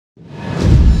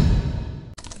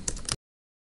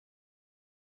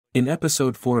In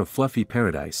episode 4 of Fluffy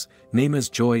Paradise, Nema's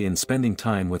joy in spending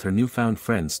time with her newfound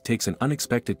friends takes an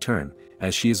unexpected turn,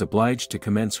 as she is obliged to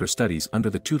commence her studies under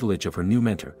the tutelage of her new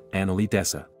mentor, Annalie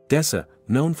Dessa. Dessa,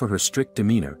 known for her strict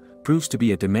demeanor, proves to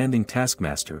be a demanding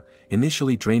taskmaster,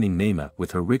 initially draining Nema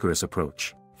with her rigorous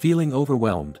approach. Feeling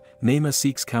overwhelmed, Nema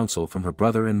seeks counsel from her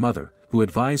brother and mother, who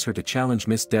advise her to challenge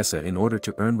Miss Dessa in order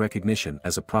to earn recognition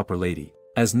as a proper lady.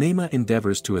 As Nema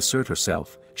endeavors to assert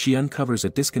herself, she uncovers a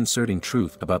disconcerting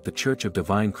truth about the Church of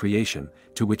Divine Creation,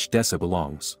 to which Dessa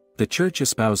belongs. The Church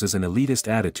espouses an elitist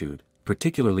attitude,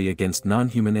 particularly against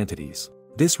non-human entities.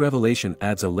 This revelation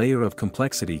adds a layer of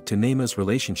complexity to Nema's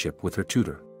relationship with her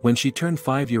tutor. When she turned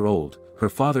 5-year-old, her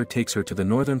father takes her to the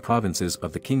northern provinces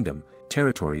of the kingdom,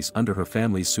 territories under her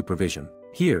family's supervision.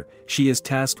 Here, she is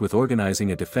tasked with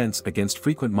organizing a defense against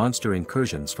frequent monster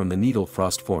incursions from the Needle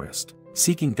Frost Forest.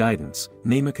 Seeking guidance,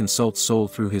 Nema consults Sol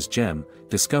through his gem,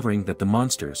 discovering that the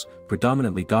monsters,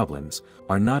 predominantly goblins,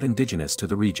 are not indigenous to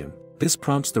the region. This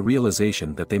prompts the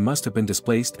realization that they must have been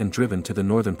displaced and driven to the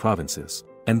northern provinces.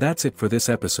 And that's it for this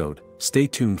episode. Stay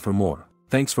tuned for more.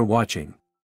 Thanks for watching.